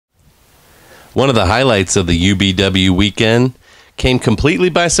One of the highlights of the UBW weekend came completely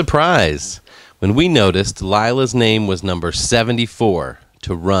by surprise when we noticed Lylah's name was number 74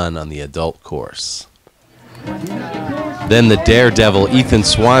 to run on the adult course. Then the daredevil Ethan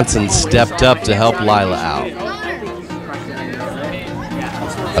Swanson stepped up to help Lylah out.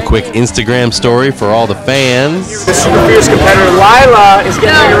 A quick Instagram story for all the fans. The super fierce competitor Lylah is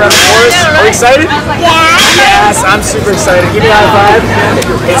getting ready to run the course. Are you excited? Yeah. Yes, I'm super excited. Give me a high five.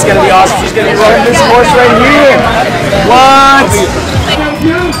 It's going to be awesome. She's going to be running this course right here. What?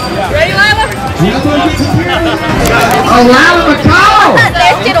 Ready, Lylah? Oh, Lylah, call!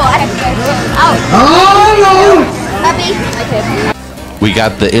 Oh. We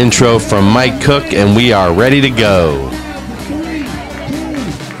got the intro from Mike Cook and we are ready to go.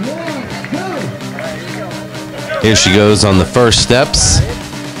 Here she goes on the first steps.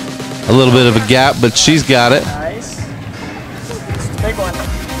 A little bit of a gap, but she's got it. Nice. Big one.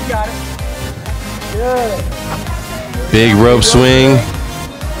 You got it. Good. Big rope swing.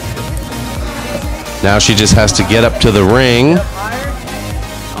 Now she just has to get up to the ring.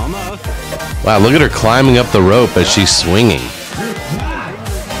 Wow, look at her climbing up the rope as she's swinging.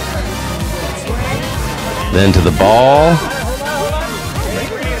 Then to the ball.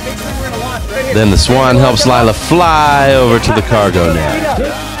 Then the swan helps Lylah fly over to the cargo net.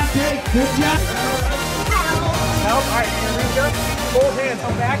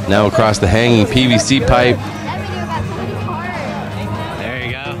 Now across the hanging PVC pipe. There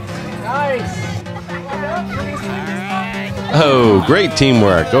you go. Oh, great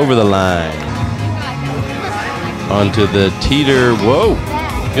teamwork over the line. Onto the teeter. Whoa,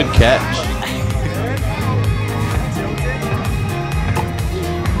 good catch.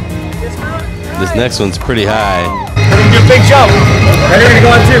 This next one's pretty high. We're going to do a big jump. Ready to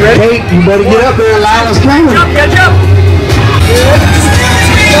go on two. Ready? Hey, you better get up there, Lylah's coming. Jump, yeah, jump. Good.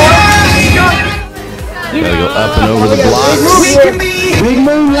 Gotta go up and over the blocks. Big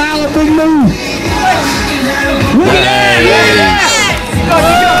move, Lylah, big move. Nice.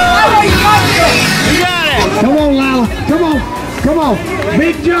 Come on, Lylah, come on, come on.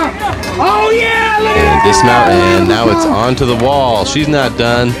 Big jump. Oh, yeah, look at And dismount, and now it's onto the wall. She's not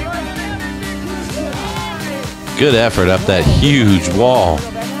done. Good effort up that huge wall.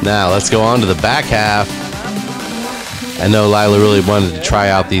 Now let's go on to the back half. I know Lylah really wanted to try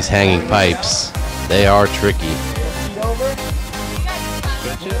out these hanging pipes. They are tricky.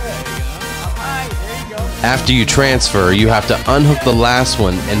 After you transfer, you have to unhook the last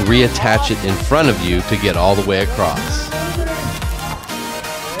one and reattach it in front of you to get all the way across.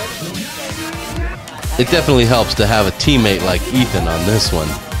 It definitely helps to have a teammate like Ethan on this one.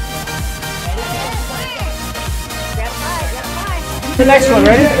 The next one,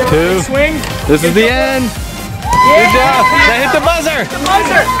 ready? Two. Swing. This is the end. Yeah. Good job. Now hit the buzzer. The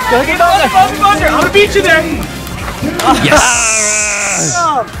buzzer. Go hit the buzzer. Buzzer. I'm going to beat you there. Yes.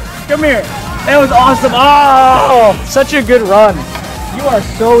 Oh, come here. That was awesome. Oh, such a good run. You are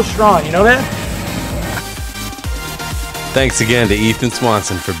so strong. You know that? Thanks again to Ethan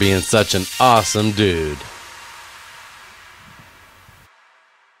Swanson for being such an awesome dude.